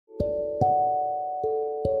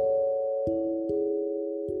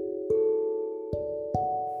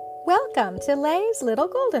Welcome to Lay's Little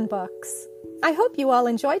Golden Books. I hope you all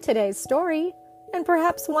enjoyed today's story, and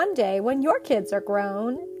perhaps one day when your kids are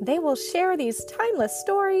grown, they will share these timeless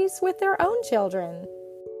stories with their own children.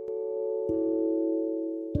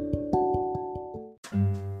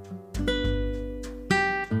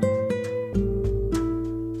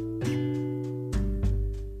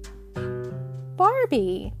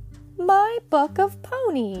 Barbie, My Book of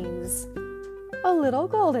Ponies, a little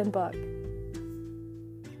golden book.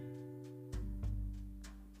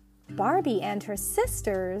 Barbie and her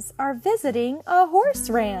sisters are visiting a horse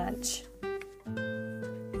ranch.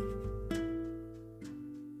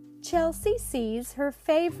 Chelsea sees her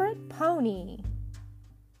favorite pony.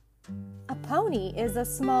 A pony is a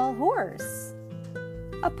small horse.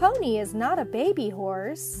 A pony is not a baby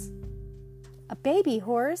horse. A baby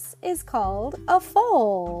horse is called a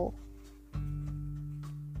foal.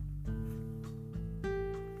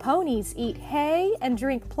 Ponies eat hay and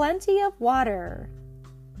drink plenty of water.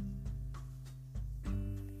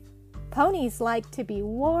 Ponies like to be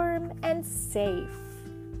warm and safe.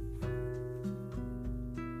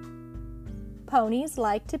 Ponies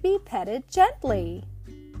like to be petted gently.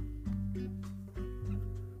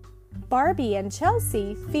 Barbie and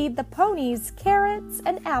Chelsea feed the ponies carrots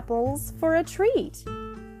and apples for a treat.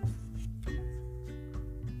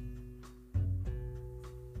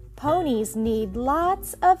 Ponies need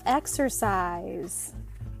lots of exercise.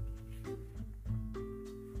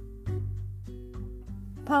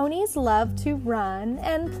 Ponies love to run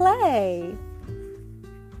and play.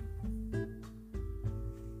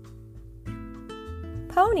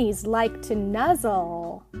 Ponies like to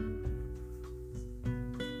nuzzle.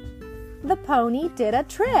 The pony did a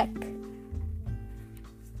trick.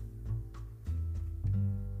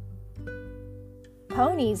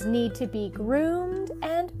 Ponies need to be groomed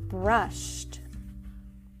and brushed.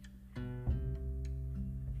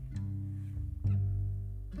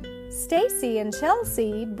 Stacy and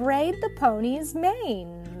Chelsea braid the ponies'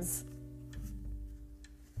 manes.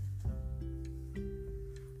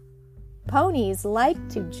 Ponies like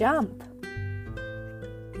to jump.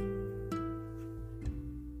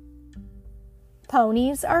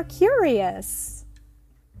 Ponies are curious.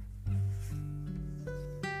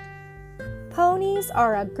 Ponies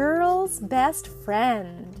are a girl's best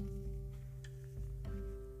friend.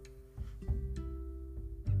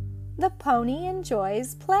 The pony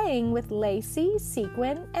enjoys playing with Lacey,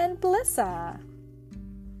 Sequin, and Blissa.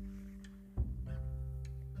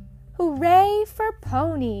 Hooray for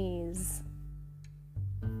ponies!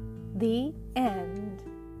 The end.